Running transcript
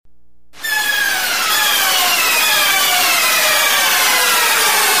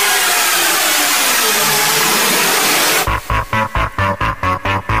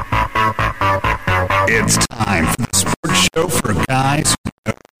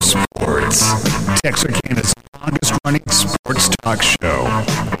minutes. Texarkana's longest-running sports talk show.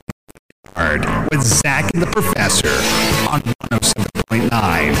 With Zach and the Professor on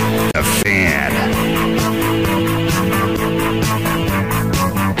 107.9 The Fan.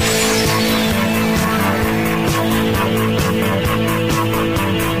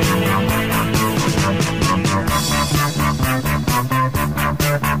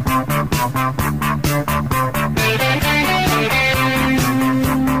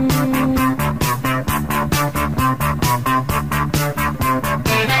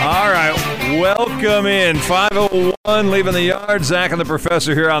 Welcome in. 5:01, leaving the yard. Zach and the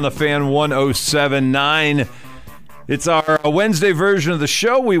Professor here on the Fan 107.9. It's our Wednesday version of the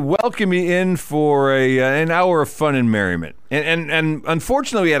show. We welcome you in for an hour of fun and merriment. And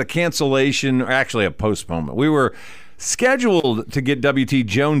unfortunately, we had a cancellation, or actually a postponement. We were scheduled to get WT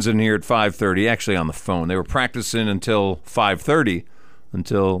Jones in here at 5:30, actually on the phone. They were practicing until 5:30,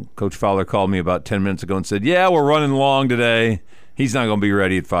 until Coach Fowler called me about 10 minutes ago and said, yeah, we're running long today. He's not going to be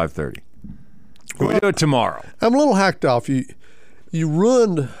ready at 5:30. We'll do it tomorrow. I'm a little hacked off. You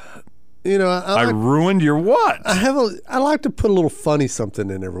ruined, I ruined your what? I like to put a little funny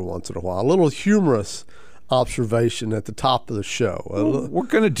something in every once in a while, a little humorous observation at the top of the show. Well, we're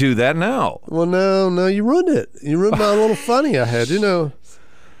going to do that now. Well, no, you ruined it. You ruined my little funny I had. Joel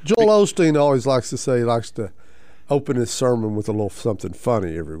Osteen always likes to say he likes to open his sermon with a little something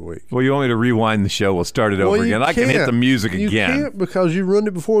funny every week. Well, you want me to rewind the show? We'll start it over again. I can hit the music again. You can't because you ruined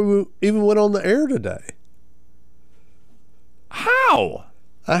it before we even went on the air today. How?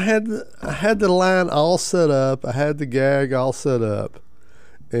 I had the line all set up. I had the gag all set up,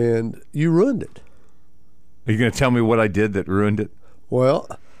 and you ruined it. Are you going to tell me what I did that ruined it?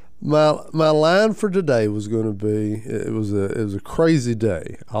 Well, my line for today was going to be it was a crazy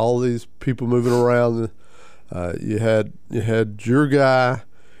day. All these people moving around. You had your guy,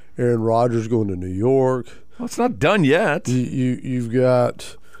 Aaron Rodgers, going to New York. Well, it's not done yet. You've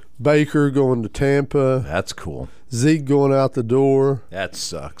got Baker going to Tampa. That's cool. Zeke going out the door. That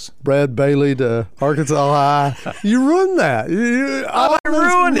sucks. Brad Bailey to Arkansas High. You ruined that. I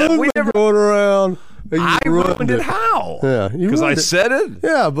ruined it. We never going around. I ruined it. How? Yeah, because I said it.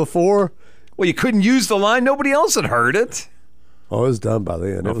 Yeah, before. Well, you couldn't use the line. Nobody else had heard it. Oh, it was done by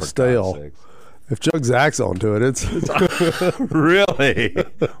then. It was stale. If Chuck Zach's onto it, it's really?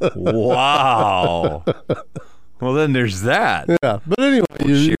 Wow. Well, then there's that. Yeah, but anyway,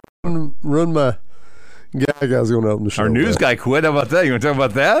 you run my gag. I was going to open the show. Our news guy quit. How about that? You want to talk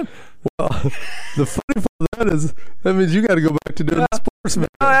about that? Well, the funny part of that is that means you got to go back to doing the sports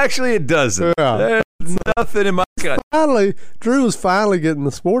minute. No, actually, it doesn't. Yeah. There's nothing in my gut. Drew was finally getting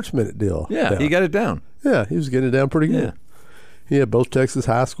the sports minute deal. Yeah, he got it down. Yeah, he was getting it down pretty good. Yeah. He had both Texas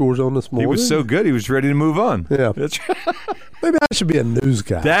high scores on this morning. He was so good, he was ready to move on. Yeah. Maybe I should be a news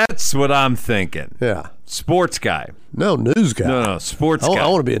guy. That's what I'm thinking. Yeah. Sports guy. No, news guy. No, sports guy. I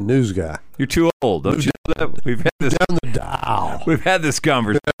want to be a news guy. You're too old, don't you know that? We've had this down the dial. We've had this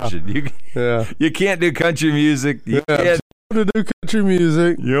conversation. You can't do country music. You can't to do country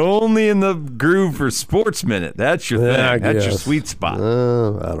music. You're only in the groove for Sports Minute. That's your thing. That's your sweet spot.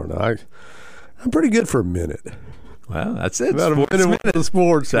 I don't know. I'm pretty good for a minute. Well, that's it. About a minute of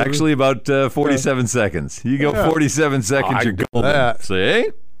sports. It's actually about 47 seconds. You go 47 seconds, you're golden.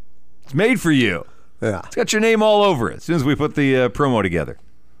 See? It's made for you. Yeah. It's got your name all over it as soon as we put the promo together.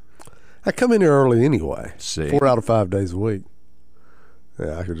 I come in here early anyway. See? 4 out of 5 days a week.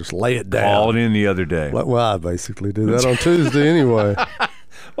 Yeah, I could just lay it down. Call it in the other day. Well, I basically do that on Tuesday anyway.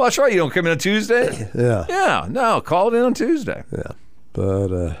 Well, that's right. You don't come in on Tuesday? Yeah. Yeah. No, call it in on Tuesday. Yeah.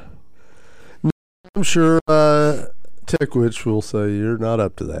 But I'm sure Techwitch will say you're not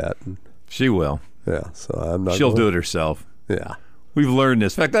up to that. She will. Yeah. So I'm not. She'll do it herself. Yeah. We've learned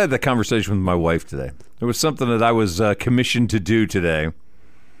this. In fact, I had that conversation with my wife today. There was something that I was commissioned to do today.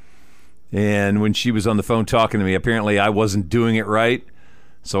 And when she was on the phone talking to me, apparently I wasn't doing it right.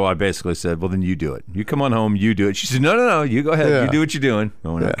 So I basically said, well, then you do it. You come on home, you do it. She said, no, you go ahead. Yeah. You do what you're doing. I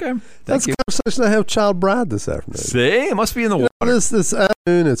went, okay. That's the conversation I have with Child Bride this afternoon. See? It must be in the water. This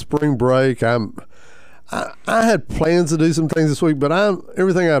afternoon, it's spring break. I had plans to do some things this week, but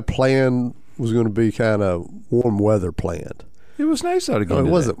everything I had planned was going to be kind of warm weather planned. It was nice out again. It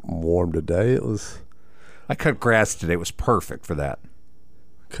wasn't warm today. It was. I cut grass today. It was perfect for that.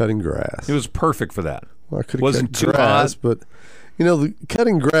 Cutting grass. It was perfect for that. Well, I could have wasn't cut too grass, hot. but the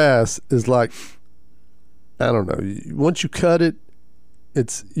cutting grass is like, I don't know. Once you cut it,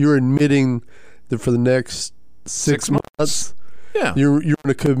 you're admitting that for the next 6 months, yeah, you're in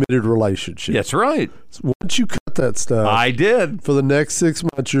a committed relationship. That's right. So once you cut that stuff, I did. For the next 6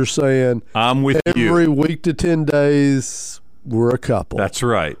 months, you're saying I'm with you every week to 10 days. we're a couple. That's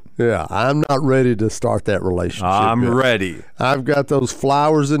right. Yeah, I'm not ready to start that relationship. I'm yet. ready. I've got those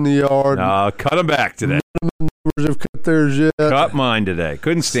flowers in the yard. Cut them back today. Neighbors have cut theirs yet. Cut mine today.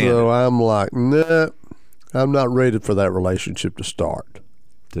 Couldn't stand So it. I'm like, nah, I'm not ready for that relationship to start.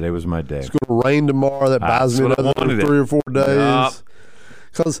 Today was my day. It's going to rain tomorrow. That buys me another 3 or 4 days.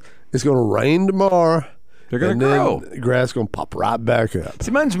 Because it's going to rain tomorrow. They're going to grow. The grass going to pop right back up. See,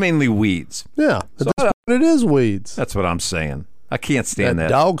 mine's mainly weeds. Yeah, it is weeds. That's what I'm saying. I can't stand that.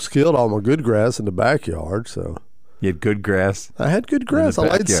 Dogs killed all my good grass in the backyard, so. You had good grass? I had good grass. I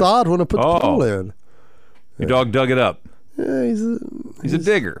laid sod when I put the pole in. Your dog dug it up? Yeah, he's a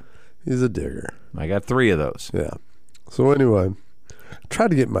digger. He's a digger. I got 3 of those. Yeah. So anyway, I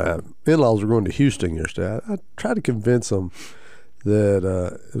tried to get my in-laws were going to Houston yesterday. I tried to convince them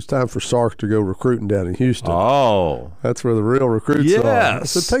that it was time for Sark to go recruiting down in Houston. Oh. That's where the real recruits are.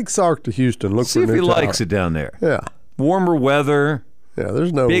 Yes. So take Sark to Houston. Look See for if he Nick likes it down there. Yeah. Warmer weather. Yeah,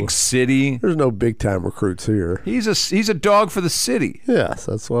 there's no big city. There's no big time recruits here. He's a dog for the city. Yes,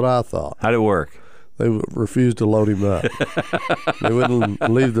 that's what I thought. How'd it work? They refused to load him up. They wouldn't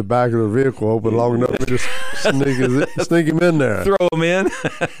leave the back of the vehicle open long enough to just sneak him in there. Throw him in.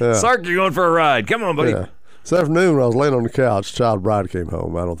 Yeah. Sark, you're going for a ride. Come on, buddy. Yeah. This afternoon when I was laying on the couch, child bride came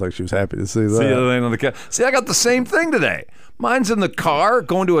home. I don't think she was happy to see that. See you laying on the couch. See, I got the same thing today. Mine's in the car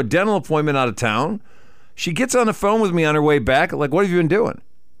going to a dental appointment out of town. She gets on the phone with me on her way back. Like, what have you been doing?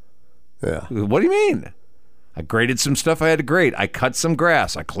 Yeah. What do you mean? I graded some stuff I had to grade. I cut some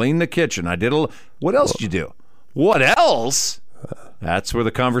grass. I cleaned the kitchen. I did what else did you do? What else? That's where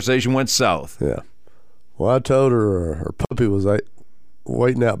the conversation went south. Yeah. Well, I told her her puppy was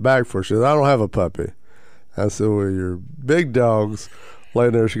waiting out back for her. She said, I don't have a puppy. I said, well, your big dog's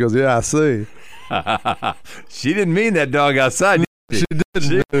laying there. She goes, yeah, I see. She didn't mean that dog outside. She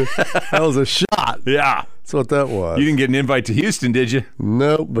didn't. That was a shot. Yeah. That's what that was. You didn't get an invite to Houston, did you?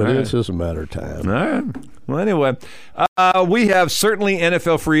 Nope, but it's just a matter of time. All right. Well, anyway, we have certainly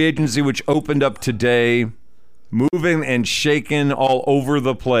NFL free agency, which opened up today, moving and shaking all over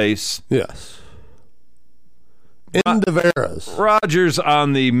the place. Yes. End of eras. Rodgers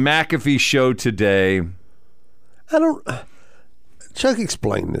on the McAfee show today. Chuck,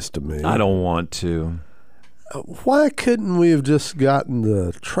 explain this to me. I don't want to. Why couldn't we have just gotten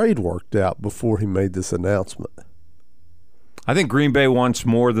the trade worked out before he made this announcement? I think Green Bay wants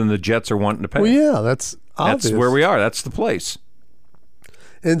more than the Jets are wanting to pay. Well, yeah, that's obvious. That's where we are. That's the place.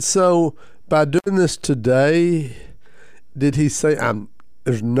 And so by doing this today, did he say,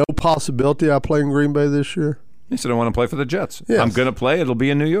 there's no possibility I play in Green Bay this year? He said, I want to play for the Jets. Yes. I'm going to play. It'll be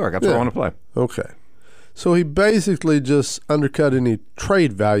in New York. That's where I want to play. Okay. So he basically just undercut any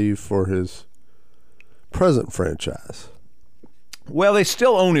trade value for his present franchise. Well, they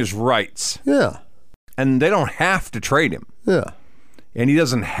still own his rights. Yeah. And they don't have to trade him. Yeah. And he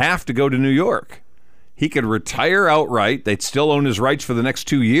doesn't have to go to New York. He could retire outright. They'd still own his rights for the next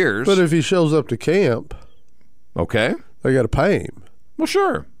 2 years. But if he shows up to camp, okay, they got to pay him. Well,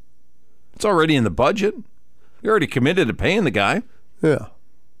 sure. It's already in the budget. You're already committed to paying the guy. Yeah.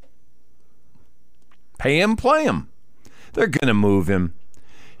 Pay him, play him. They're going to move him.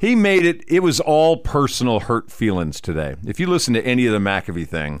 He made it. It was all personal hurt feelings today. If you listen to any of the McAfee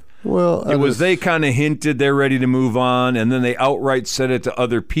thing, well, they kind of hinted they're ready to move on, and then they outright said it to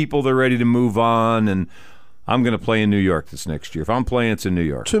other people they're ready to move on, and I'm going to play in New York this next year. If I'm playing, it's in New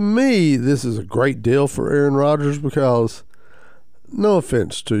York. To me, this is a great deal for Aaron Rodgers because, no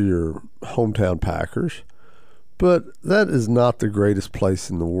offense to your hometown Packers, but that is not the greatest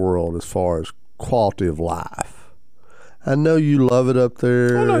place in the world as far as quality of life. I know you love it up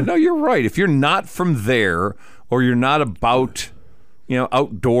there. Oh, no, you're right. If you're not from there or you're not about,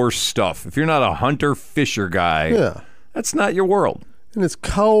 outdoor stuff, if you're not a hunter-fisher guy, that's not your world. And it's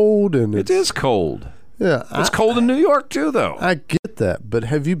cold. It is cold. Yeah. It's cold in New York, too, though. I get that. But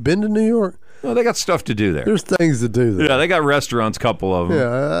have you been to New York? Well, they got stuff to do there. There's things to do there. Yeah, they got restaurants, couple of them.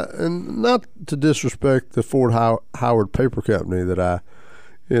 Yeah, and not to disrespect the Fort Howard Paper Company that I,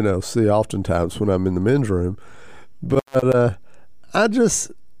 see oftentimes when I'm in the men's room. But I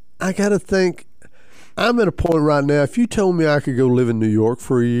got to think, I'm at a point right now, if you told me I could go live in New York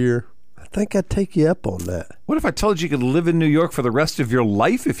for a year, I think I'd take you up on that. What if I told you you could live in New York for the rest of your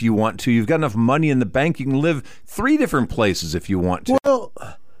life if you want to? You've got enough money in the bank. You can live 3 different places if you want to. Well,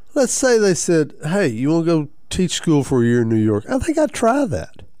 let's say they said, hey, you want to go teach school for a year in New York? I think I'd try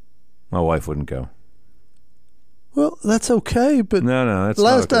that. My wife wouldn't go. Well, that's okay, but no, that's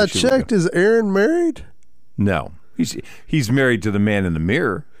last not okay. I checked, is Aaron married? No. He's married to the man in the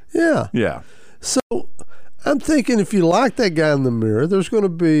mirror. Yeah. Yeah. So, I'm thinking if you like that guy in the mirror, there's going to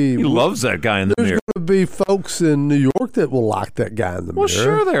be... He loves that guy in the mirror. There's going to be folks in New York that will like that guy in the mirror. Well,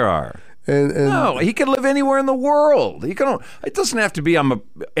 sure there are. And no, he could live anywhere in the world. It doesn't have to be I'm a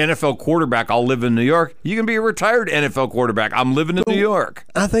NFL quarterback, I'll live in New York. You can be a retired NFL quarterback. I'm living in New York.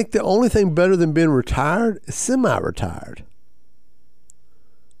 I think the only thing better than being retired is semi-retired.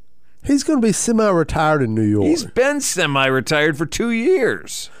 He's going to be semi-retired in New York. He's been semi-retired for 2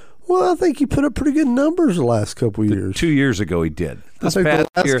 years. Well, I think he put up pretty good numbers the last couple of years. 2 years ago he did. This I think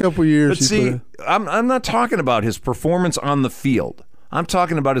the last couple of years. But see, I'm not talking about his performance on the field. I'm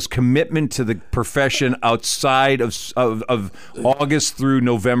talking about his commitment to the profession outside of August through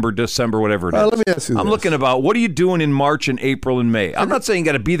November, December, whatever it is. Let me ask you this. I'm looking about what are you doing in March and April and May. I'm not saying you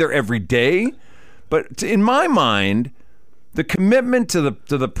got to be there every day, but in my mind, the commitment to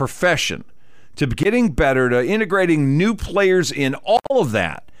the profession, to getting better, to integrating new players in, all of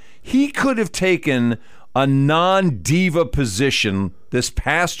that, he could have taken a non-diva position this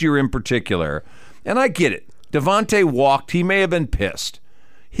past year in particular, and I get it. Devontae walked. He may have been pissed.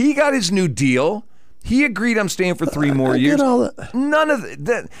 He got his new deal. He agreed I'm staying for 3 more years. Get all that. None of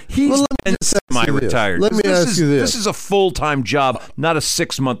that. He's been semi-retired. Let me ask you this. This is a full-time job, not a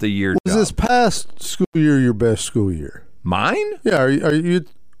 6-month-a-year job. Was this past school year your best school year? Mine? Yeah. Are you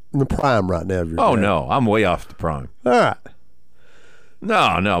in the prime right now? Oh, no. I'm way off the prime. All right.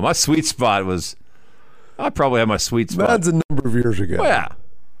 No. My sweet spot was... I probably had my sweet spot. Mine's a number of years ago. Well, yeah.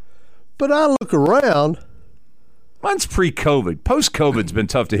 But I look around... Mine's pre-COVID. Post-COVID's been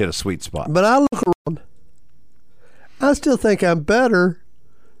tough to hit a sweet spot. But I look around. I still think I'm better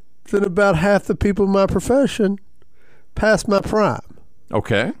than about half the people in my profession past my prime.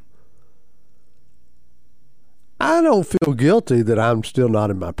 Okay. I don't feel guilty that I'm still not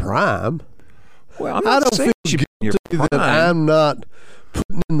in my prime. Well, I don't feel guilty that I'm not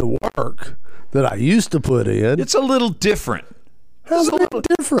putting in the work that I used to put in. It's a little different. How's it a little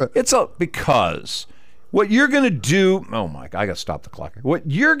different? Because what you're going to do, oh my God, I got to stop the clock. What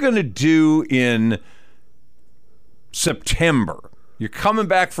you're going to do in September, you're coming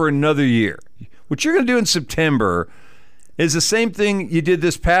back for another year. What you're going to do in September is the same thing you did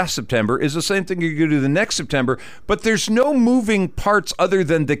this past September, is the same thing you're going to do the next September, but there's no moving parts other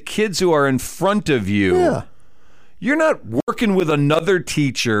than the kids who are in front of you. Yeah. You're not working with another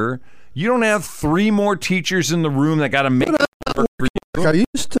teacher. You don't have 3 more teachers in the room that got to make it work for you. Like I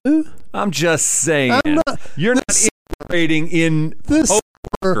used to. I'm just saying. You're not integrating in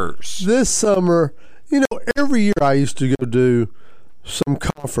workers. This summer, every year I used to go do some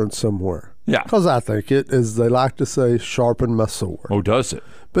conference somewhere. Yeah. Because I think it, as they like to say, sharpen my sword. Oh, does it?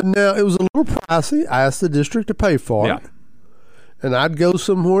 But now it was a little pricey. I asked the district to pay for it. And I'd go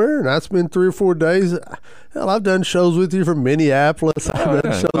somewhere, and I'd spend 3 or 4 days. Hell, I've done shows with you from Minneapolis. I've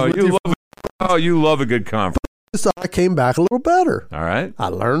done shows with you. You love a good conference. So I came back a little better. All right. I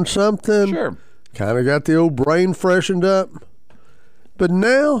learned something. Sure. Kind of got the old brain freshened up. But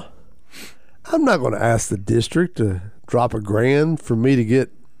now, I'm not going to ask the district to drop $1,000 for me to get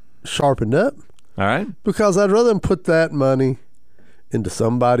sharpened up. All right. Because I'd rather them put that money into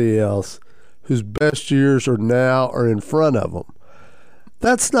somebody else whose best years are now or in front of them.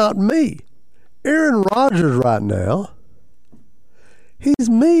 That's not me. Aaron Rodgers right now, he's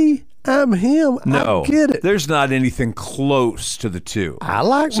me. I'm him. No, I get it. There's not anything close to the two. I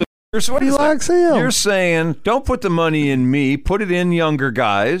like so he likes him. You're saying, don't put the money in me. Put it in younger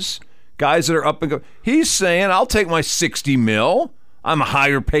guys that are up and go. He's saying, I'll take my $60 million. I'm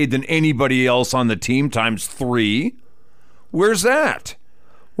higher paid than anybody else on the team times 3. Where's that?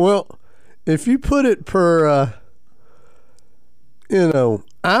 Well, if you put it per,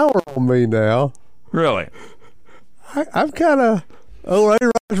 hour on me now. Really? I'm kind of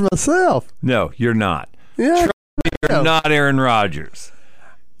Aaron Rodgers myself. No, you're not. Yeah, you're not Aaron Rodgers.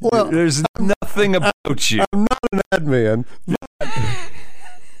 Well, there's nothing about you. I'm not an admin.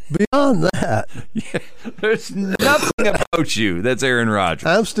 Beyond that, there's nothing about you that's Aaron Rodgers.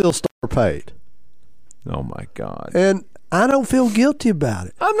 I'm still star paid. Oh my God! And I don't feel guilty about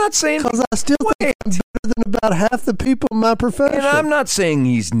it. I'm not saying because I still think I'm better than about half the people in my profession. And I'm not saying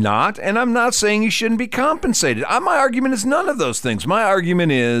he's not, and I'm not saying he shouldn't be compensated. My argument is none of those things. My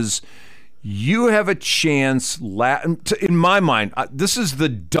argument is you have a chance. In my mind, this is the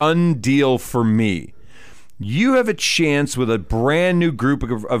done deal for me. You have a chance with a brand new group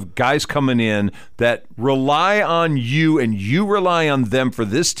of guys coming in that rely on you and you rely on them for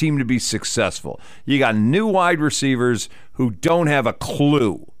this team to be successful. You got new wide receivers who don't have a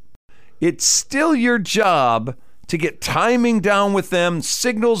clue. It's still your job to get timing down with them,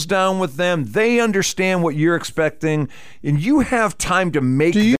 signals down with them. They understand what you're expecting, and you have time to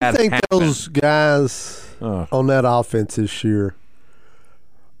make that happen. Do you think those guys on that offense this year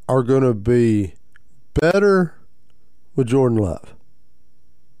are going to be better with Jordan Love.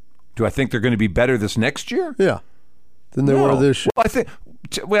 Do I think they're going to be better this next year? Yeah, than they were this year.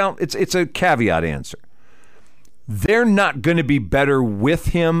 Well, it's a caveat answer. They're not going to be better with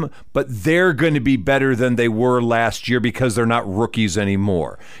him, but they're going to be better than they were last year because they're not rookies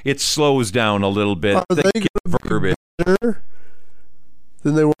anymore. It slows down a little bit. Are they going to be better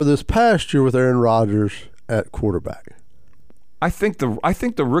than they were this past year with Aaron Rodgers at quarterback? I think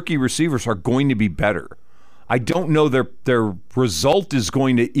the rookie receivers are going to be better. I don't know their result is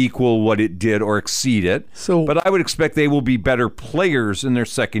going to equal what it did or exceed it. But I would expect they will be better players in their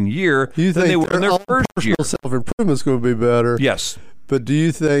second year than they were in their first year. Self-improvement is going to be better. Yes. But do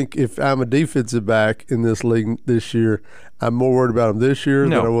you think if I'm a defensive back in this league this year, I'm more worried about them this year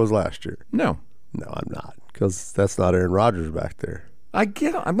than I was last year? No. No, I'm not, because that's not Aaron Rodgers back there. And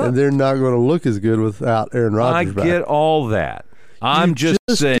they're not going to look as good without Aaron Rodgers back. I get all that. I'm just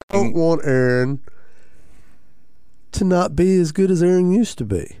saying. I don't want Aaron to not be as good as Aaron used to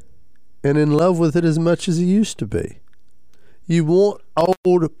be and in love with it as much as he used to be. You want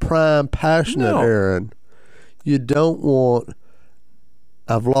old, prime, passionate Aaron. You don't want,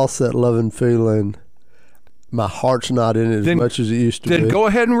 I've lost that loving feeling. My heart's not in it as much as it used to be. Then go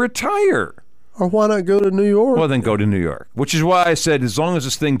ahead and retire. Or why not go to New York? Well, then go to New York, which is why I said as long as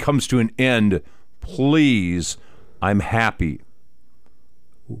this thing comes to an end, please, I'm happy.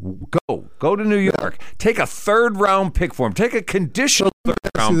 Go to New York. Take a third-round pick for him. Take a conditional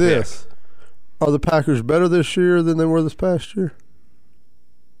third-round pick. Are the Packers better this year than they were this past year?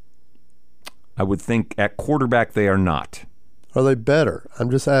 I would think at quarterback they are not. Are they better?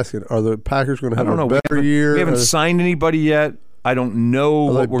 I'm just asking. Are the Packers going to have a better year? We haven't signed anybody yet. I don't know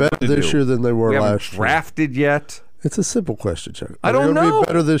what we're going to do. Are they better this year than they were last year? We haven't drafted yet. It's a simple question, Chuck. I don't know. Are they going to be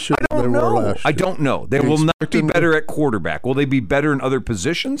better this year than they were last year? I don't know. They will not be better at quarterback. Will they be better in other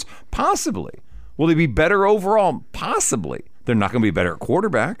positions? Possibly. Will they be better overall? Possibly. They're not going to be better at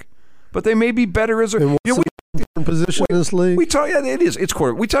quarterback, but they may be better as a position in this league. It's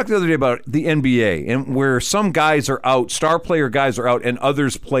quarterback. We talked the other day about the NBA and where some guys are out, star player guys are out, and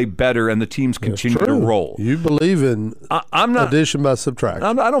others play better, and the teams continue to roll. You believe in addition by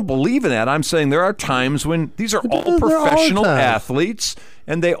subtraction. I don't believe in that. I'm saying there are times when these are all professional athletes,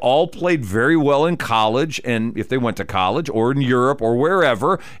 and they all played very well in college, and if they went to college or in Europe or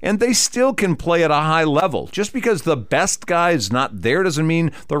wherever, and they still can play at a high level. Just because the best guy is not there doesn't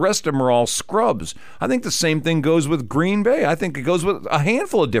mean the rest of them are all scrubs. I think the same thing goes with Green Bay. I think it goes with a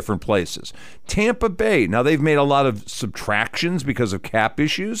handful of different places. Tampa Bay, now they've made a lot of subtractions because of cap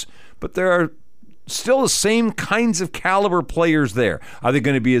issues, but there are still the same kinds of caliber players there. Are they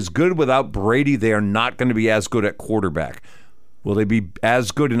going to be as good without Brady? They are not going to be as good at quarterback. Will they be as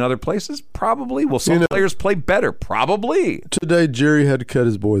good in other places? Probably. Will some players play better? Probably. Today, Jerry had to cut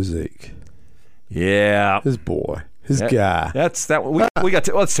his boy Zeke. Yeah. His boy. His guy. That's that. We got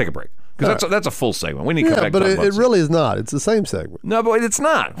to, let's take a break. Because that's a full segment. We need to come back. But it really is not. It's the same segment. No, but it's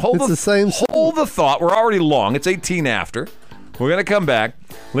not. Hold the thought. We're already long. It's 18 after. We're going to come back.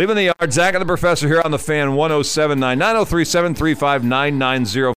 Leaving the yard. Zach and the Professor here on the Fan 107.9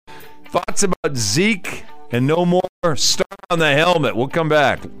 903-735-990. Thoughts about Zeke and no more star on the helmet. We'll come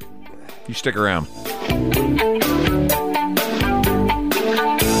back. You stick around.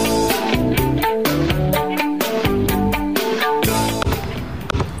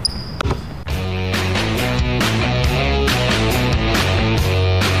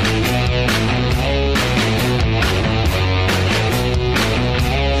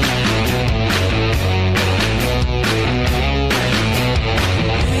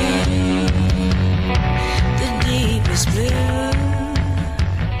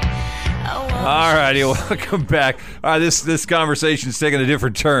 All righty, welcome back. All right, this conversation's taking a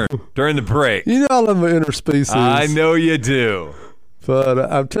different turn during the break. You know I love my interspecies. I know you do. But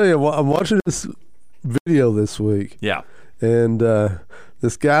I'm telling you, I'm watching this video this week. Yeah. And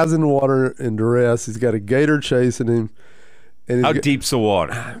this guy's in the water in duress. He's got a gator chasing him. And how deep's the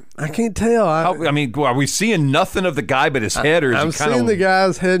water? I can't tell. I mean, are we seeing nothing of the guy but his head? Or is I'm seeing the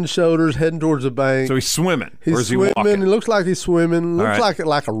guy's head and shoulders heading towards the bank. So he's swimming. He's or is swimming. He walking? It looks like he's swimming. It looks right.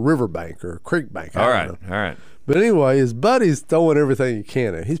 like a river bank or a creek bank. All right. But anyway, his buddy's throwing everything he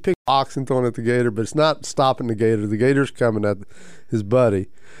can at. He's picking rocks and throwing at the gator, but it's not stopping the gator. The gator's coming at his buddy.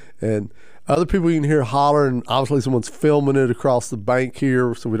 And other people you can hear hollering. Obviously, someone's filming it across the bank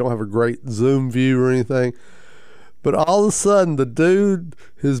here, so we don't have a great zoom view or anything. But all of a sudden, the dude,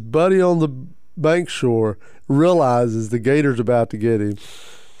 his buddy on the bank shore, realizes the gator's about to get him.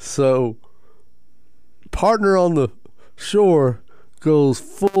 So, partner on the shore goes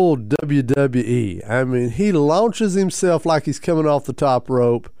full WWE. I mean, he launches himself like he's coming off the top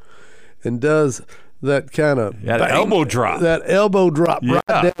rope and does that kind of elbow drop. That elbow drop right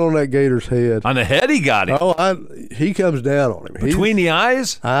down on that Gator's head. On the head, he got him. Oh, he comes down on him. Between the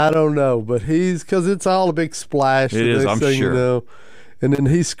eyes? I don't know, but because it's all a big splash. It is, I'm sure. You know, and then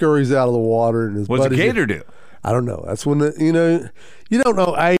he scurries out of the water. And what's the Gator do? I don't know. That's when, you don't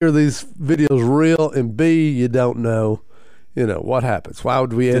know, A, are these videos real, and B, you don't know, what happens. Why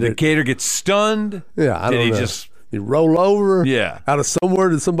would we edit? Did the Gator get stunned? Yeah, I don't know. You roll over out of somewhere?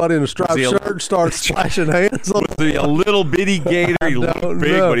 Did somebody in a striped shirt start splashing hands on Was he a little bitty Gator? He looked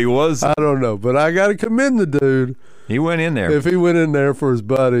big, but he was. I don't know, but I got to commend the dude. He went in there. If he went in there for his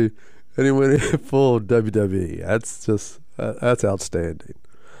buddy and he went in full WWE, that's outstanding.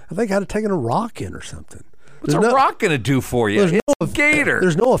 I think I'd have taken a rock in or something. What's a rock going to do for you? It's a Gator.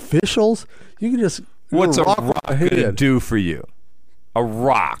 There's no officials. You can just. What's a rock going to do for you? A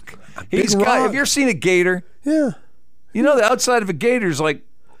rock. Have you ever seen a Gator? Yeah. The outside of a Gator is like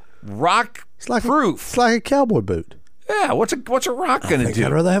rock proof. It's like a cowboy boot. Yeah. What's a rock going to do?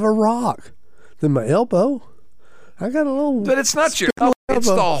 I'd rather have a rock than my elbow. I got a little. But it's not your elbow. It's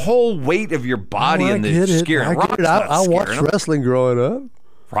the whole weight of your body and the scaring. I watched wrestling growing up.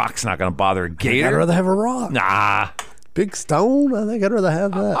 Rock's not going to bother a Gator. I'd rather have a rock. Nah. Big stone? I think I'd rather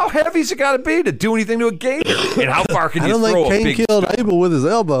have that. How heavy's it got to be to do anything to a Gator? And how far can you throw a big stone? I don't think Cain killed Abel with his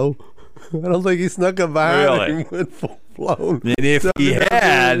elbow. I don't think he snuck up behind him and went full-blown. And if he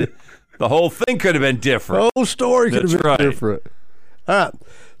had, the whole thing could have been different. The whole story could have been different. All right.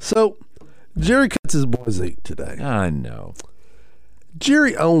 So, Jerry cuts his boy Zeke today. I know.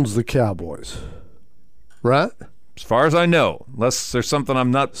 Jerry owns the Cowboys, right? As far as I know, unless there's something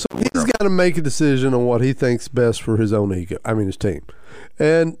I'm not. So he's got to make a decision on what he thinks best for his own ego. I mean, his team.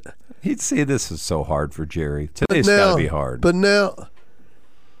 And he'd say this is so hard for Jerry. Today's got to be hard. But now,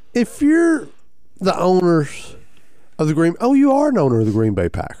 if you're the owners of the you are an owner of the Green Bay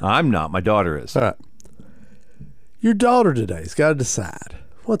Packers. I'm not. My daughter is. All right. Your daughter today's got to decide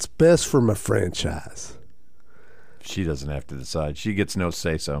what's best for my franchise. She doesn't have to decide. She gets no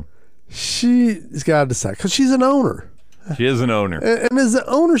say-so. She's got to decide because she's an owner. She is an owner. And as an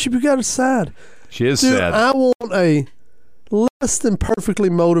ownership, you got to decide. She is sad. I want a less than perfectly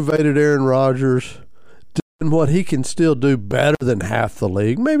motivated Aaron Rodgers doing what he can still do better than half the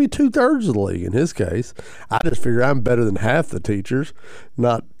league, maybe 2/3 of the league in his case. I just figure I'm better than half the teachers,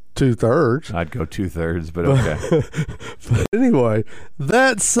 not 2/3. I'd go 2/3, but okay. But anyway,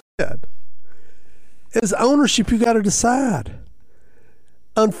 that said, as ownership, you got to decide.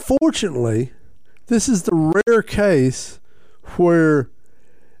 Unfortunately, this is the rare case where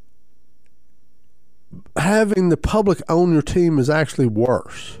having the public own your team is actually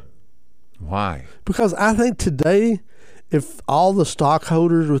worse. Why? Because I think today, if all the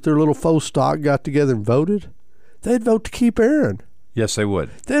stockholders with their little faux stock got together and voted, they'd vote to keep Aaron. Yes, they would.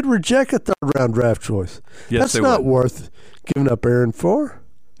 They'd reject a third-round draft choice. Yes, that's not worth giving up Aaron for.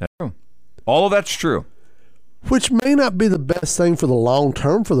 That's true. All of that's true. Which may not be the best thing for the long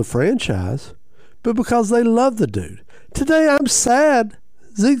term for the franchise, but because they love the dude. Today, I'm sad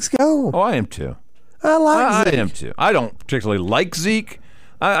Zeke's gone. Oh, I am too. I like Zeke. I am too. I don't particularly like Zeke.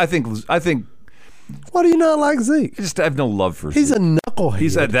 I think. Why do you not like Zeke? I have no love for Zeke. He's a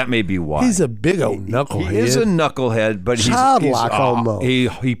knucklehead. That may be why. He's a big old knucklehead. He is a knucklehead, but childlike almost.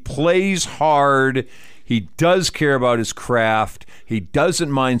 He plays hard. He does care about his craft. He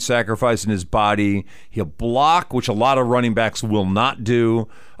doesn't mind sacrificing his body. He'll block, which a lot of running backs will not do.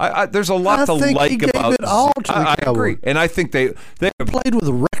 There's a lot to like about it all to I agree. And I think they played with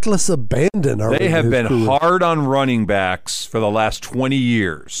reckless abandon. They have been hard on running backs for the last 20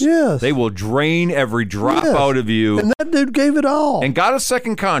 years. Yes. They will drain every drop out of you. And that dude gave it all. And got a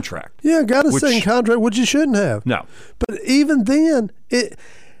second contract. Yeah, got a second contract, which you shouldn't have. No. But even then,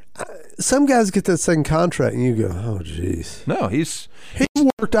 some guys get that second contract and you go, oh, jeez. No, he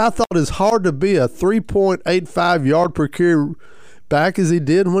worked, I thought, as hard to be a 3.85 yard per carry back as he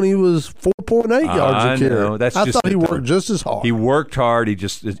did when he was 4.8 yards a carry. I thought he worked just as hard. He worked hard.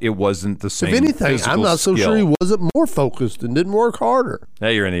 It wasn't the same. If anything, I'm not so sure he wasn't more focused and didn't work harder.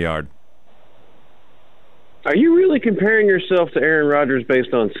 Hey, you're in the yard. Are you really comparing yourself to Aaron Rodgers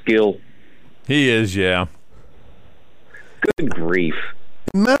based on skill? He is, yeah. Good grief.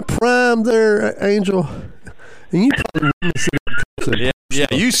 In my prime there, Angel, and you probably witnessed it. Yeah,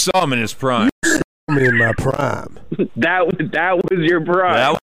 you saw him in his prime. You saw me in my prime. That was your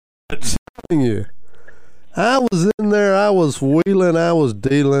prime. I was in there. I was wheeling. I was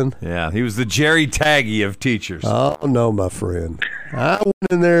dealing. Yeah, he was the Jerry Taggy of teachers. Oh, no, my friend. I went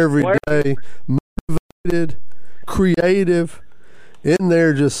in there every day, motivated, creative, in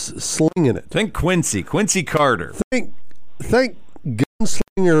there just slinging it. Think Quincy Carter. Think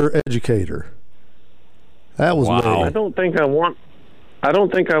gunslinger educator. That was Wow. me. I don't think I want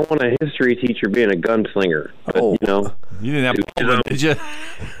a history teacher being a gunslinger. But, Oh. You didn't have Baldwin, did you?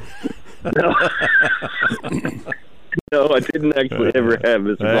 No. No, I didn't actually ever have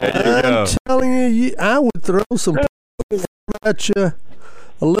this. I'm telling you, I would throw some at you,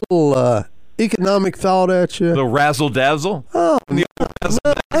 a little economic thought at you. The razzle dazzle. Oh,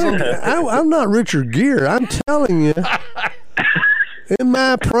 I'm not Richard Gere. I'm telling you, in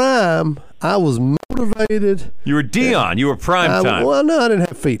my prime, I was motivated. You were Dion. You were prime time. Well, no, I didn't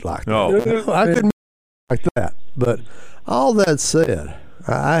have feet like that. Oh. I couldn't like that. But all that said,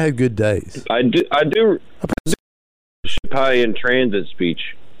 I had good days. I do. Probably in transit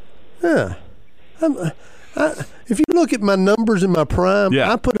speech. Yeah. If you look at my numbers in my prime,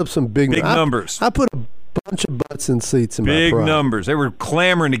 Yeah. I put up some big numbers. I put a bunch of butts in seats in Big my prime. numbers. They were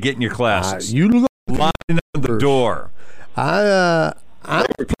clamoring to get in your classes. You look Lining up the door. I They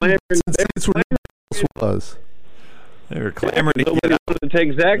were clamoring. seats where nobody else was. They were clamoring to Nobody get wanted to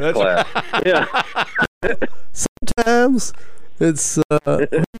take Zach's That's class. Yeah. Sometimes it's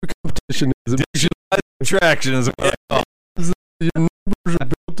competition is attraction is what I call it. your numbers are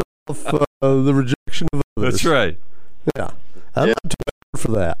built off the rejection of others. That's right. Yeah, I'm not too bad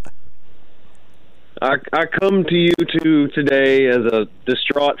for that. I come to you today as a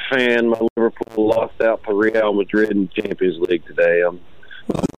distraught fan. My Liverpool lost out to Real Madrid in Champions League today.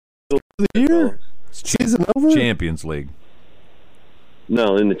 The year season over. Champions League.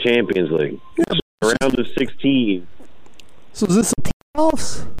 No, in the Champions League. Round of 16. So is this the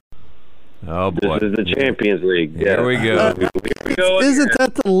playoffs? Oh boy. This is the Champions League. Here Yeah. we go. Here we go. Isn't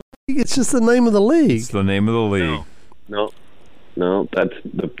that the league? It's just the name of the league. It's the name of the league. No, that's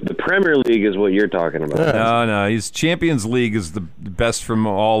the Premier League is what you're talking about. Yeah. No. His Champions League is the best from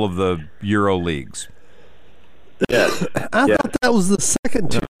all of the Euro leagues. Yeah. I thought that was the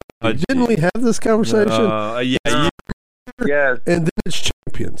second tier. Didn't we have this conversation? Yeah. Yeah. And then it's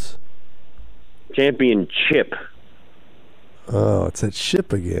champions. Championship. Oh, it's that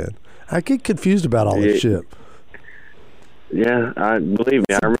ship again. I get confused about all this ship. Yeah, believe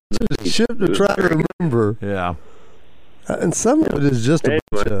me, I remember. It's a ship to try to remember. Yeah. And some of it is just a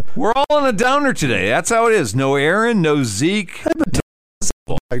bunch of... We're all on a downer today. That's how it is. No Aaron, no Zeke. Hey, but Ted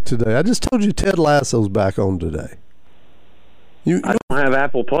Lasso's back today. I just told you Ted Lasso's back on today. I don't have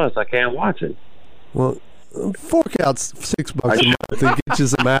Apple Plus. I can't watch it. Well, fork out $6 a month and get you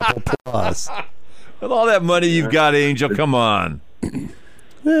some Apple Plus. With all that money you've got, Angel, come on.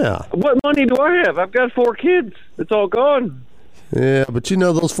 Yeah. What money do I have? I've got 4 kids. It's all gone. Yeah, but you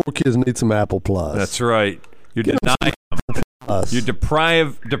know those 4 kids need some Apple Plus. That's right. You're denying them. Plus. You're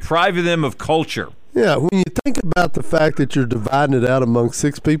depriving them of culture. Yeah, when you think about the fact that you're dividing it out among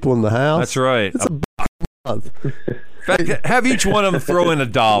 6 people in the house. That's right. It's a month. In fact, have each one of them throw in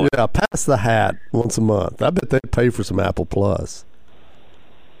 $1. Yeah, pass the hat once a month. I bet they'd pay for some Apple Plus.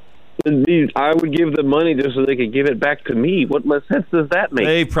 I would give them money just so they could give it back to me. What sense does that make?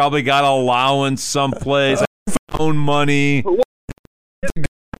 They probably got allowance someplace, phone money.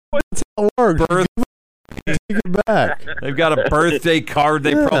 That's how it works. Take it back. They've got a birthday card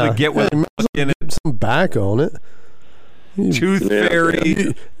they probably get with some back on it. Tooth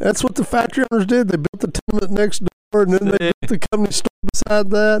Fairy. That's what the factory owners did. They built the tenement next door, and then they built the company store beside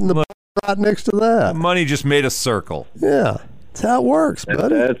that, and the bar right next to that. Money just made a circle. Yeah, that's how it works,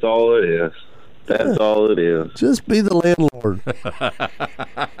 buddy. That's all it is. That's all it is. Just be the landlord.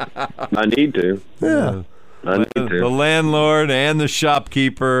 I need to. Yeah. I need The to. landlord and the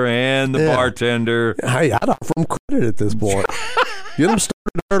shopkeeper and the bartender. Hey, I'd offer them credit at this point. Get them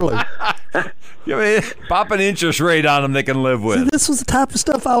started early. Pop an interest rate on them they can live See, with. this was the type of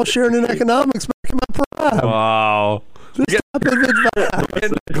stuff I was sharing in economics back in my prime. Wow. This type of advice.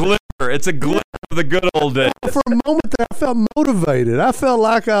 It's a glimmer. It's a glimmer of the good old days. For a moment there, I felt motivated. I felt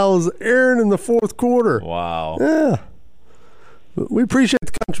like I was Aaron in the fourth quarter. Wow. Yeah. But we appreciate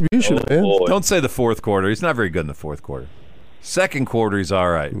the contribution, man. Boy. Don't say the fourth quarter. He's not very good in the fourth quarter. Second quarter, he's all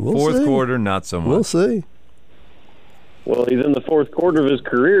right. We'll Fourth see. quarter, not so much. We'll see. Well, he's in the fourth quarter of his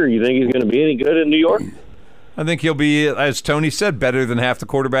career. You think he's going to be any good in New York? I think he'll be, as Tony said, better than half the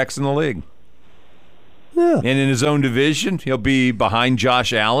quarterbacks in the league. Yeah. And in his own division, he'll be behind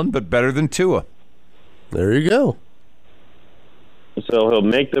Josh Allen, but better than Tua. There you go. So he'll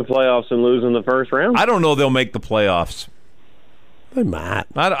make the playoffs and lose in the first round? I don't know they'll make the playoffs. They might.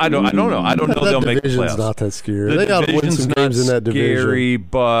 I don't know. I don't know they'll make the division's playoffs. not that scary. The They got to win division's some not games in that division. scary,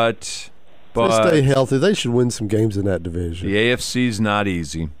 but If they stay healthy, they should win some games in that division. the AFC's not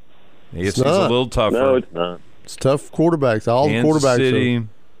easy. The It's AFC's a not. little tougher. No, it's not. It's tough quarterbacks. All Kansas the quarterbacks City,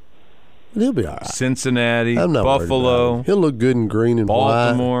 he'll be all right. Cincinnati, I'm not worried about Buffalo, him. He'll look good in green and white.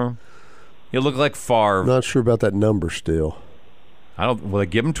 Baltimore. He'll look like Favre. I'm not sure about that number still. Will they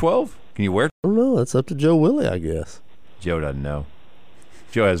give him 12? Can you wear? I don't know. That's up to Joe Willie, I guess. Joe doesn't know.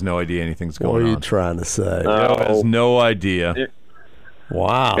 Joe has no idea anything's going What are you on. trying to say? Joe has no idea.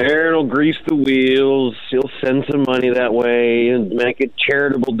 Wow. Aaron will grease the wheels. He'll send some money that way and make a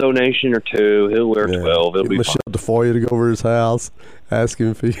charitable donation or two. He'll wear 12. He'll Get be Michelle fine. Tafoya to go over his house, ask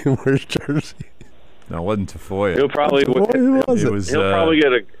him if he can wear his jersey. No, it wasn't Tafoya. He'll probably Who was It it? was. he'll probably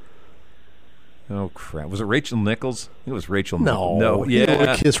get a. Oh crap! Was it Rachel Nichols? It was Rachel. No. No. You don't Yeah.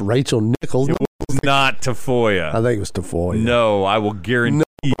 want to kiss Rachel Nichols. It was not Tafoya. I think it was Tafoya. No, I will guarantee.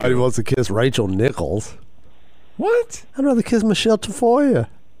 Nobody you. wants to kiss Rachel Nichols. What? I'd rather kiss Michelle Tafoya.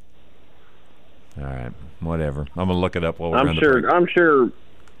 All right, whatever. I'm gonna look it up while we're on I'm the sure. break.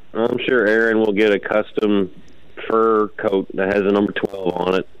 I'm sure Aaron will get a custom fur coat that has a number 12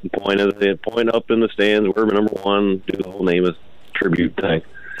 on it. Point up in the stands. We're number 1. Do the whole name as tribute thing.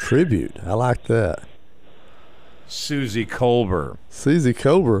 Tribute. I like that. Susie Colbert. CZ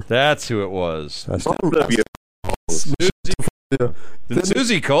Cobra. That's who it was. That's Both of you.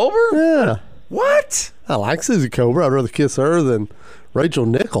 Susie Colbert? Yeah. What? I like Susie Cobra. I'd rather kiss her than Rachel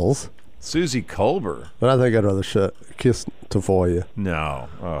Nichols. Susie Colbert? But I think I'd rather kiss Tafoya. No.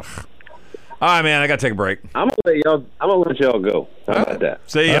 Ugh. All right, man. I gotta take a break. I'm gonna let y'all go. How about that?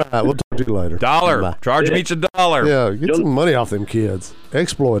 See ya. All right, we'll talk to you later. Dollar. Bye. Charge them each $1. Yeah, get some money off them kids.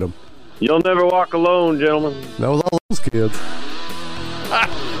 Exploit them. You'll never walk alone, gentlemen. That was all those kids.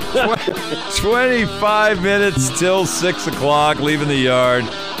 25 minutes till 6 o'clock, leaving the yard.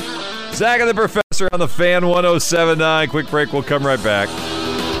 Zach and the Professor on the Fan 107.9. Quick break. We'll come right back.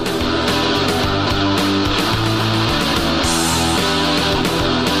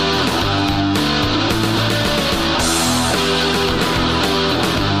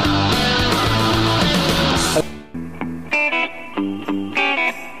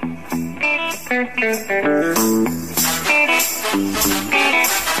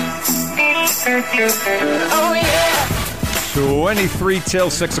 Oh, yeah. 23 till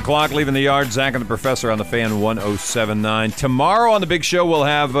 6 o'clock, leaving the yard. Zach and the Professor on the Fan 107.9. Tomorrow on the big show, we'll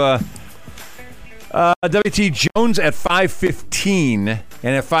have W.T. Jones at 5:15,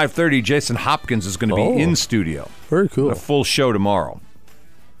 and at 5:30, Jason Hopkins is going to be in studio. Very cool. A full show tomorrow.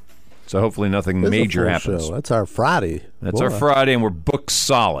 So hopefully nothing It's a major full happens. show. That's our Friday. That's Boy. our Friday, and we're booked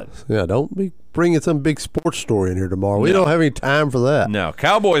solid. Yeah, don't be bringing some big sports story in here tomorrow. We don't have any time for that. No.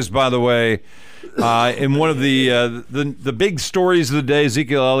 Cowboys, by the way, in one of the big stories of the day,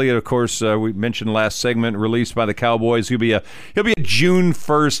 Ezekiel Elliott, of course, we mentioned last segment, released by the Cowboys. He'll be a June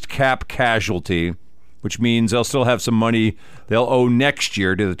 1st cap casualty, which means they'll still have some money they'll owe next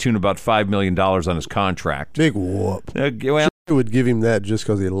year to the tune of about $5 million on his contract. Big whoop. Well, He would give him that just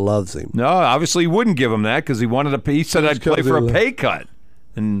because he loves him. no, obviously he wouldn't give him that because he wanted a. He said I'd Just 'cause play for a he- pay cut,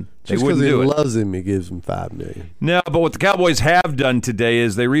 and they Just because wouldn't he do it. loves him, he gives him $5 million. No, but what the Cowboys have done today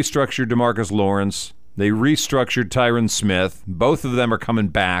is they restructured DeMarcus Lawrence. They restructured Tyron Smith. Both of them are coming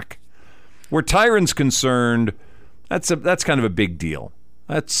back. Where Tyron's concerned, that's kind of a big deal.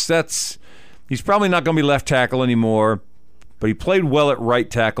 He's probably not going to be left tackle anymore, but he played well at right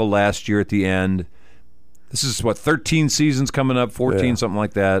tackle last year at the end. This is, 13 seasons coming up, 14, Yeah. something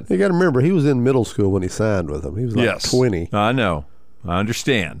like that. You got to remember, he was in middle school when he signed with him. He was like Yes. 20. I know. I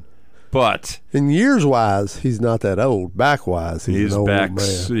understand. But In years-wise, he's not that old. Back-wise, he's an old back. man.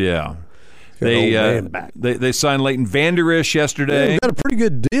 Yeah. Got an old man back. They signed Leighton Vander Esch yesterday. He got a pretty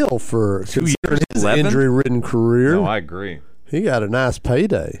good deal for considering his 11? injury-ridden career. No, I agree. He got a nice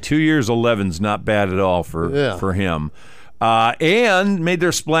payday. 2 years, 11's not bad at all for him. And made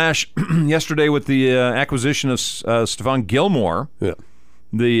their splash yesterday with the acquisition of Stephon Gilmore, Yeah.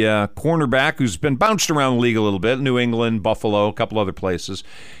 the cornerback who's been bounced around the league a little bit, New England, Buffalo, a couple other places.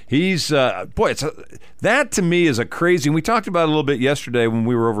 He's, that to me is a crazy, and we talked about it a little bit yesterday when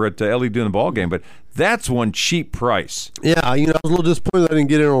we were over at LA doing the ball game, but that's one cheap price. Yeah, I was a little disappointed I didn't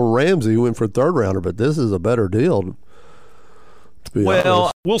get in on Ramsey, who went for a third-rounder, but this is a better deal. To be Well,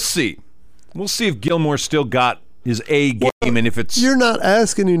 honest. we'll see. We'll see if Gilmore still got his A game, and if it's You're not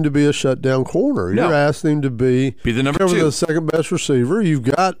asking him to be a shutdown corner. No. You're asking him to be the number cover 2. the second-best receiver. You've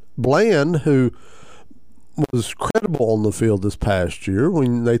got Bland, who was credible on the field this past year.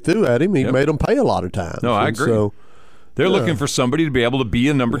 When they threw at him, he Yep. made them pay a lot of times. No, I And agree. So, They're looking for somebody to be able to be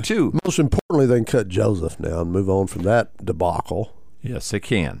a number 2. most importantly, they can cut Joseph now and move on from that debacle. Yes, they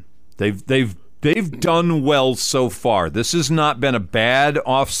can. They've done well so far. This has not been a bad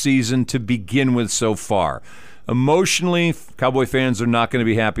offseason to begin with so far. Emotionally, Cowboy fans are not going to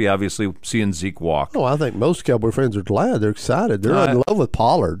be happy, obviously, seeing Zeke walk. Oh, I think most Cowboy fans are glad. They're excited. They're in love with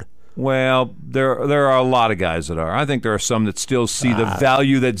Pollard. Well, there are a lot of guys that are. I think there are some that still see the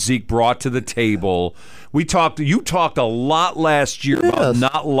value that Zeke brought to the table. You talked a lot last year about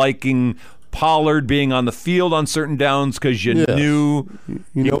not liking Pollard being on the field on certain downs because you knew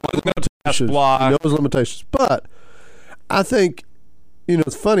he wasn't going to pass block. You know his limitations. But I think,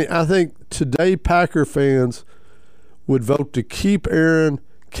 it's funny. I think today Packer fans would vote to keep Aaron.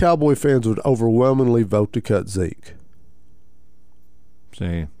 Cowboy fans would overwhelmingly vote to cut Zeke.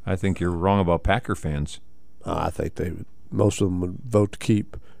 See, I think you're wrong about Packer fans. I think most of them would vote to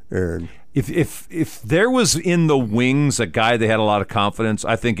keep Aaron. If there was in the wings a guy they had a lot of confidence,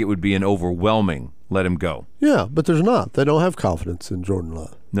 I think it would be an overwhelming let him go. Yeah, but there's not. They don't have confidence in Jordan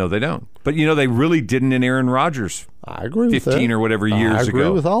Love. No, they don't. But, they really didn't in Aaron Rodgers. I agree with that. 15 or whatever years ago. I agree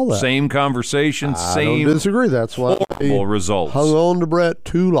with all that. Same conversation, I don't disagree. That's why horrible results. Hung on to Brett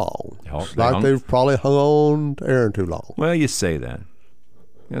too long. They've probably hung on to Aaron too long. Well, you say that.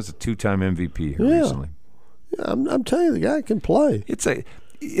 He was a 2-time MVP here recently. Yeah, I'm telling you, the guy can play.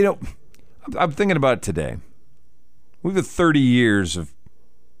 I'm thinking about it today. We've had 30 years of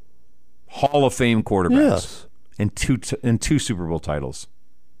Hall of Fame quarterbacks and two Super Bowl titles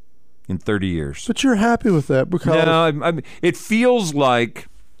in 30 years. But you're happy with that because it feels like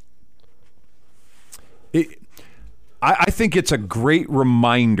I think it's a great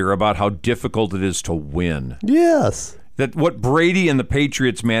reminder about how difficult it is to win. Yes. That what Brady and the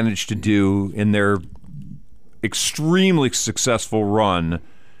Patriots managed to do in their extremely successful run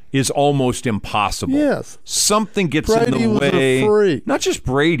is almost impossible. Yes. Something gets Brady in the way. Was a freak. Not just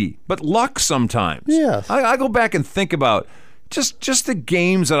Brady, but luck sometimes. Yes. I go back and think about just the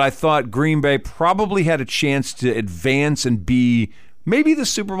games that I thought Green Bay probably had a chance to advance and be maybe the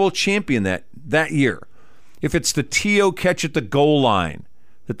Super Bowl champion that year. If it's the T.O. catch at the goal line,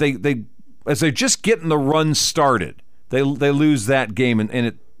 that they as they're just getting the run started, they lose that game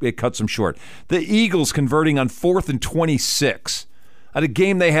and it cuts them short. The Eagles converting on 4th and 26 at a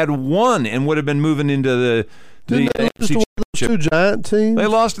game they had won and would have been moving into the NFC Championship. 2 Giant teams. They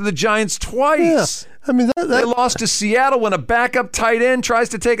lost to the Giants twice. Yeah. I mean, they lost to Seattle when a backup tight end tries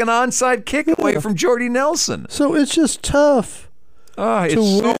to take an onside kick away from Jordy Nelson. So it's just tough it's to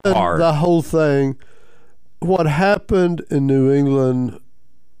so win hard. the whole thing. What happened in New England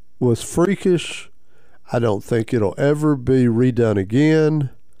was freakish. I don't think it'll ever be redone again.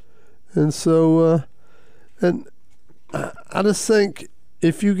 And so, I just think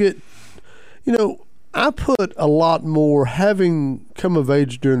if you get, I put a lot more, having come of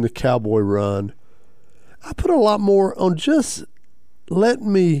age during the Cowboy run, I put a lot more on just let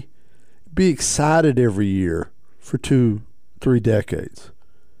me be excited every year for 2-3 decades.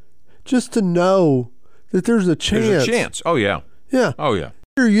 Just to know that there's a chance. There's a chance. Oh, yeah. Yeah. Oh, yeah.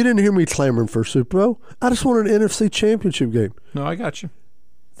 You didn't hear me clamoring for a Super Bowl. I just wanted an NFC Championship game. No, I got you.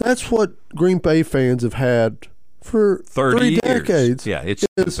 That's what Green Bay fans have had for 3 decades. Yeah, it's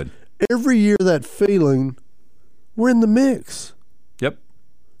stupid. Every year that feeling, we're in the mix. Yep.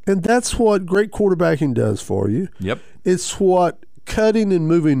 And that's what great quarterbacking does for you. Yep. It's what cutting and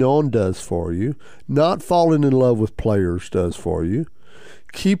moving on does for you. Not falling in love with players does for you.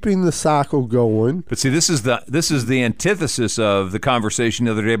 Keeping the cycle going. But see, this is the antithesis of the conversation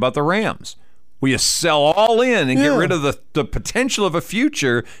the other day about the Rams. Where you sell all in and get rid of the potential of a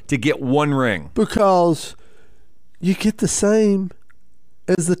future to get one ring. Because you get the same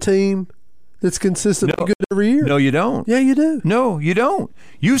as the team that's consistently good every year. No, you don't. Yeah, you do. No, you don't.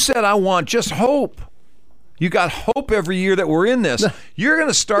 You said, I want just hope. You got hope every year that we're in this. You're going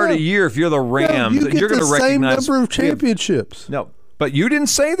to start a year, if you're the Rams, you're going to recognize. Same number of championships. No, but you didn't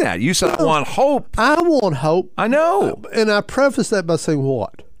say that. You said, I want hope. I want hope. I know. And I preface that by saying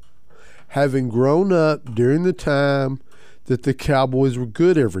what? Having grown up during the time that the Cowboys were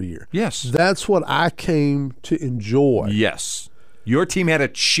good every year. Yes. That's what I came to enjoy. Yes. Your team had a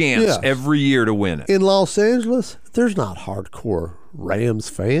chance every year to win it. In Los Angeles, there's not hardcore Rams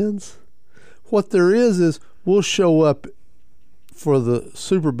fans. What there is we'll show up for the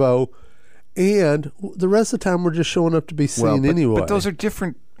Super Bowl, and the rest of the time we're just showing up to be seen anyway. But those are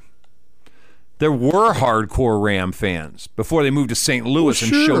different. There were hardcore Ram fans before they moved to St. Louis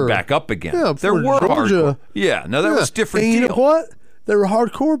and showed back up again. Yeah, there were Georgia. hardcore. Yeah, no, that was different. And you know what? They were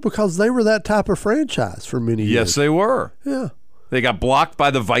hardcore because they were that type of franchise for many years. Yes, they were. Yeah. They got blocked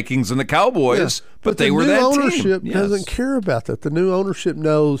by the Vikings and the Cowboys, but they were that team. The new ownership doesn't care about that. The new ownership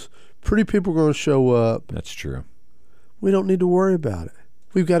knows pretty people are going to show up. That's true. We don't need to worry about it.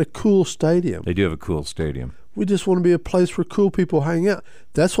 We've got a cool stadium. They do have a cool stadium. We just want to be a place where cool people hang out.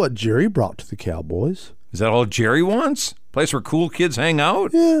 That's what Jerry brought to the Cowboys. Is that all Jerry wants? Place where cool kids hang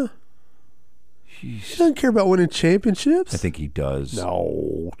out? Yeah. He doesn't care about winning championships. I think he does.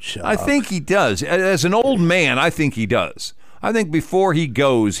 No, Chuck. I think he does. As an old man, I think he does. I think before he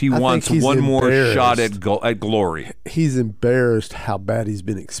goes, he wants one more shot at glory. He's embarrassed how bad he's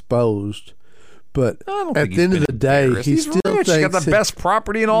been exposed. But I don't at think the end of the day, he's still rich. thinks He's got the best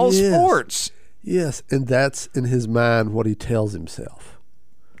property in all sports. Yes, and that's in his mind what he tells himself.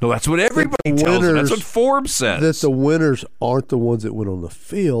 No, that's what everybody tells him. That's what Forbes says. That the winners aren't the ones that went on the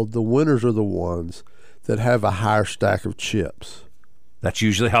field. The winners are the ones that have a higher stack of chips. That's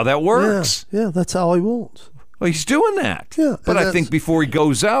usually how that works. Yeah, that's all he wants. Well, he's doing that. Yeah, but I think before he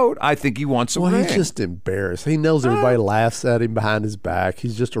goes out, I think he wants a ring. He's just embarrassed. He knows everybody laughs at him behind his back.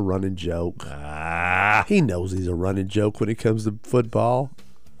 He's just a running joke. He knows he's a running joke when it comes to football.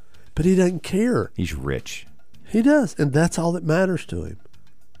 But he doesn't care. He's rich. He does, and that's all that matters to him.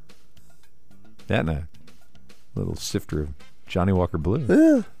 That and a little sifter of Johnny Walker Blue.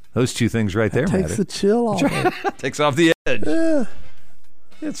 Yeah. Those two things right there takes the chill off. Takes off the edge. Yeah.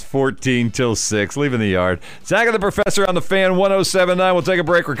 It's 14 till 6, leaving the yard. Zach and the Professor on the Fan 107.9. We'll take a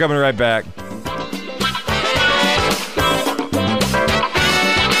break. We're coming right back.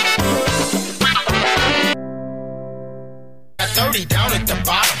 Down at the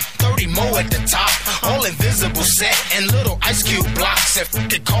bottom, 30 more at the top. All invisible set and little ice cube blocks. If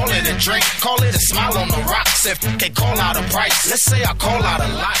they call it a drink, call it a smile on the rocks. If they call out a price, let's say I call out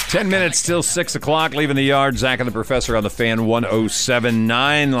a lot. 10 minutes till 6 o'clock, leaving the yard. Zach and the Professor on the Fan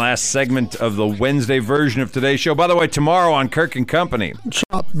 107.9. Last segment of the Wednesday version of today's show. By the way, tomorrow on Kirk and Company.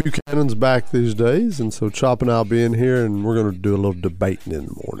 Chop Buchanan's back these days, and so Chop and I'll be in here, and we're going to do a little debating in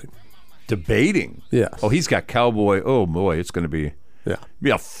the morning. Debating? Yes. Oh, he's got Cowboy. Oh, boy, it's going to be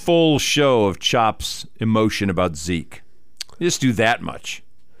a full show of Chop's emotion about Zeke. Just do that much.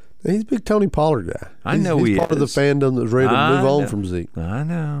 He's a big Tony Pollard guy. I know he's he is. He's part of the fandom that's ready to move on from Zeke. I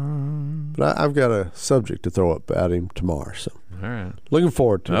know. But I've got a subject to throw up at him tomorrow. So, all right. Looking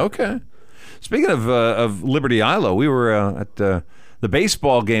forward to it. Okay. Speaking of Liberty Ilo, we were at the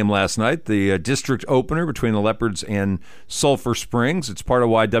baseball game last night, the district opener between the Leopards and Sulphur Springs. It's part of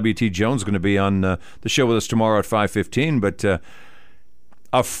why W.T. Jones is going to be on the show with us tomorrow at 5:15. But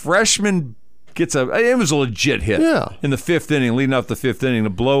a freshman gets it was a legit hit in the fifth inning, leading off the fifth inning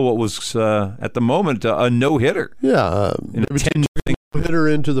to blow what was at the moment a no-hitter. Yeah. In a 10-inning hitter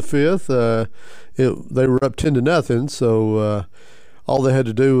into the fifth. They were up 10-0, so all they had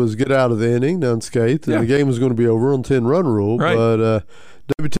to do was get out of the inning unscathed, and the game was going to be over on 10-run rule. Right. But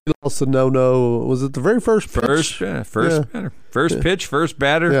WT lost the no. Was it the very first pitch? First pitch, first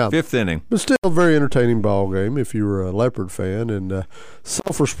batter, fifth inning. But still a very entertaining ball game if you were a Leopard fan. And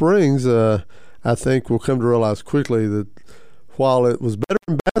Sulphur Springs, I think, will come to realize quickly that while it was better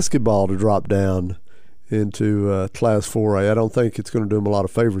in basketball to drop down into Class 4A, I don't think it's going to do them a lot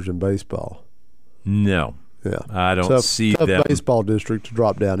of favors in baseball. No. Yeah, I don't see tough them. baseball district to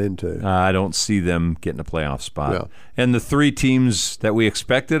drop down into. I don't see them getting a playoff spot. Yeah. And the three teams that we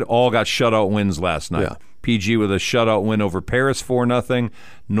expected all got shutout wins last night. Yeah. PG with a shutout win over Paris 4-0.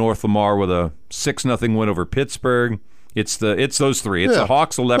 North Lamar with a 6-0 win over Pittsburgh. It's those three. It's the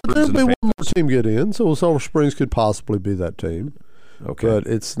Hawks, the Leopards, and the There'll be one Panthers. more team get in, so Sulphur Springs could possibly be that team. Okay, but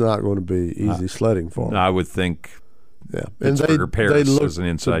it's not going to be easy sledding for them. I would think. Yeah, Pittsburgh or Paris they as an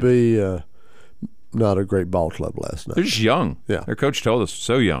inside. To be not a great ball club last night. They're just young. Yeah, their coach told us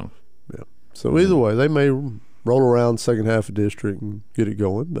so young. Yeah. So either way, they may roll around second half of district and get it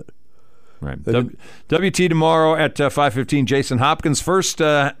going, but. Right. WT tomorrow at 5:15. Jason Hopkins, first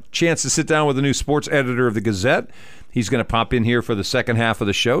chance to sit down with the new sports editor of the Gazette. He's going to pop in here for the second half of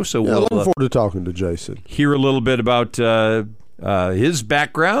the show. So we'll looking forward to talking to Jason. Hear a little bit about his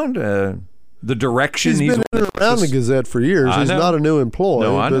background, the direction he's been around the Gazette for years. He's not a new employee.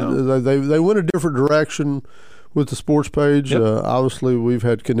 No, I know. They went a different direction with the sports page. Yep. Obviously, we've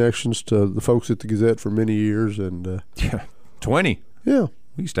had connections to the folks at the Gazette for many years, and 20. Yeah,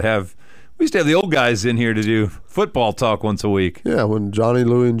 we used to have the old guys in here to do football talk once a week. Yeah, when Johnny,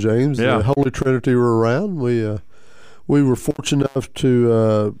 Louie, and James, the Holy Trinity, were around, we were fortunate enough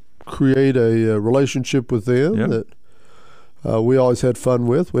to create a relationship with them that we always had fun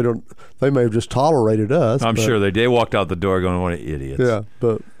with. They may have just tolerated us. I'm sure they walked out the door going, "What idiots!" Yeah,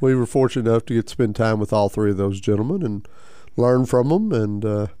 but we were fortunate enough to get to spend time with all three of those gentlemen and learn from them, and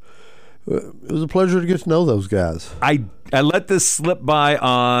it was a pleasure to get to know those guys. I let this slip by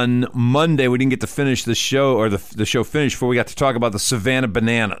on Monday. We didn't get to finish the show, or the show finished before we got to talk about the Savannah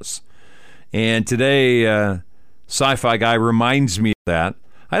Bananas. And today, Sci-Fi Guy reminds me of that.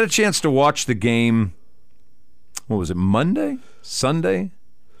 I had a chance to watch the game. What was it, Monday? Sunday?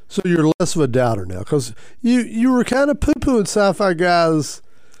 So you're less of a doubter now, because you were kind of poo-pooing Sci-Fi Guy's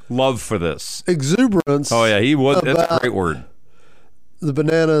love for this exuberance. Oh, yeah, he was. That's a great word. The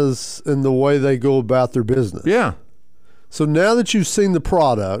Bananas and the way they go about their business. Yeah. So now that you've seen the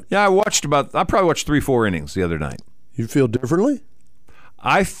product. Yeah, I probably watched 3-4 innings the other night. You feel differently?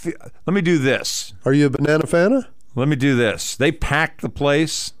 Let me do this. Are you a Banana fan? Let me do this. They packed the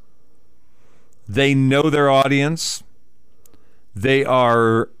place. They know their audience. They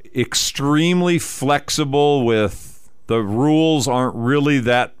are extremely flexible with the rules aren't really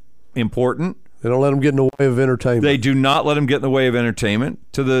that important. They don't let them get in the way of entertainment. They do not let them get in the way of entertainment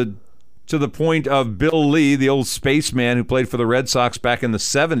to the point of Bill Lee, the old spaceman who played for the Red Sox back in the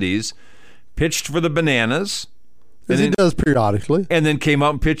 70s, pitched for the Bananas. As he does periodically. And then came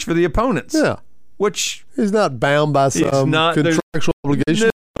out and pitched for the opponents. Yeah. Which he's not bound by some contractual obligation.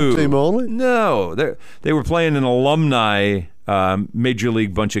 Team only? No. They were playing an alumni major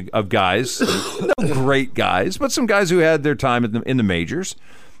league bunch of guys. No great guys, but some guys who had their time in the majors.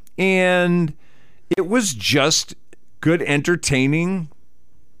 And it was just good, entertaining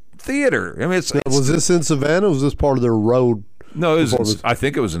theater. I mean, was this in Savannah or was this part of their road? No, I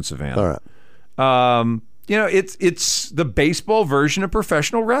think it was in Savannah. All right. It's the baseball version of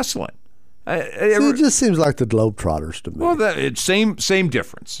professional wrestling. It just seems like the Globetrotters to me. Well, it's same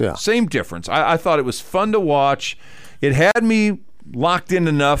difference. Yeah. Same difference. I thought it was fun to watch. It had me locked in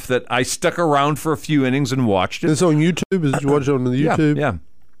enough that I stuck around for a few innings and watched it. It's on YouTube? Did you watch it on the YouTube? Yeah.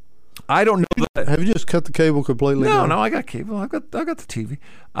 I don't know that. Have you just cut the cable completely? No, I got cable. I got the TV.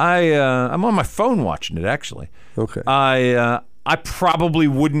 I'm on my phone watching it actually. Okay. I probably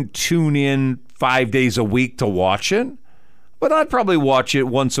wouldn't tune in 5 days a week to watch it, but I'd probably watch it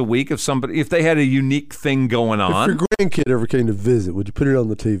once a week if they had a unique thing going on. If your grandkid ever came to visit, would you put it on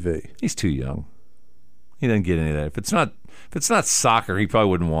the TV? He's too young. He doesn't get any of that. If it's not soccer, he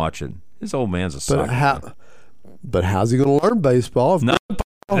probably wouldn't watch it. His old man's a soccer fan. But how's he going to learn baseball?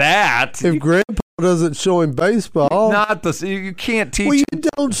 If Grandpa doesn't show him baseball, you can't teach. Well, you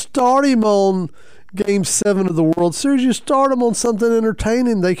don't start him on Game 7 of the World Series. You start him on something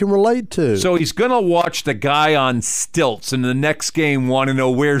entertaining they can relate to. So he's going to watch the guy on stilts, and the next game want to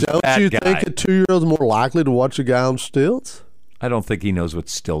know where's that guy. Don't you think a 2-year-old's more likely to watch a guy on stilts? I don't think he knows what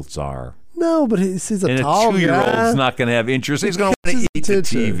stilts are. No, but he's a tall guy. And a 2-year-old's not going to have interest. He's going to want to eat the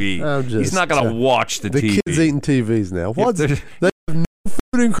TV. He's not going to watch the TV. The kids eating TVs now. They have no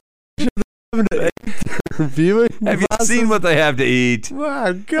food in viewing. Have you seen what they have to eat?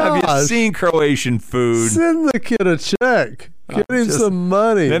 My God. Have you seen Croatian food? Send the kid a check. Get him some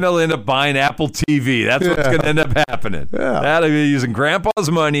money. Then they'll end up buying Apple TV. That's what's going to end up happening. Yeah. That'll be using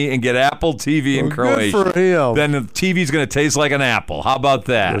Grandpa's money and get Apple TV in Croatia. Good for him. Then the TV's going to taste like an apple. How about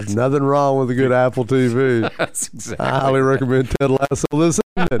that? There's nothing wrong with a good Apple TV. That's exactly. I highly recommend Ted Lasso this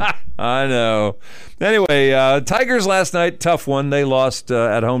evening. I know. Anyway, Tigers last night, tough one. They lost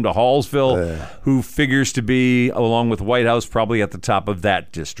at home to Hallsville, who figures to be, along with White House, probably at the top of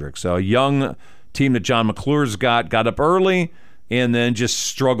that district. So a young team that John McClure's got up early and then just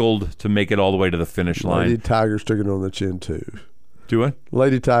struggled to make it all the way to the finish line. Lady Tigers took it on the chin, too. Do what?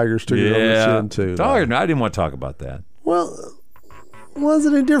 Lady Tigers took it on the chin, too. I didn't want to talk about that. Well,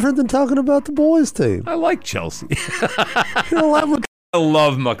 wasn't it different than talking about the boys' team? I like Chelsea. You don't like I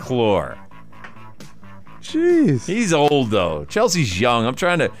love McClure. Jeez. He's old, though. Chelsea's young. I'm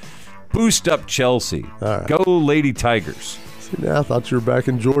trying to boost up Chelsea. All right. Go Lady Tigers. See, now I thought you were back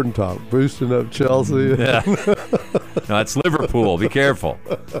in Jordan talk, boosting up Chelsea. Yeah. No, it's Liverpool. Be careful.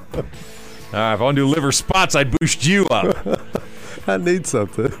 All right, if I want to do liver spots, I'd boost you up. I need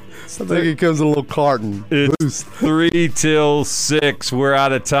something. I think it comes in a little carton. It's Boost. 3 till 6. We're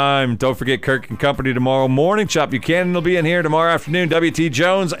out of time. Don't forget Kirk and Company tomorrow morning. Chop Buchanan will be in here tomorrow afternoon. W.T.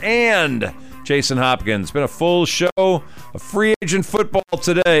 Jones and Jason Hopkins. It's been a full show of free agent football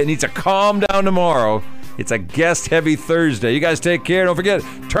today. It needs to calm down tomorrow. It's a guest-heavy Thursday. You guys take care. Don't forget,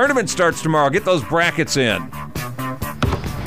 tournament starts tomorrow. Get those brackets in.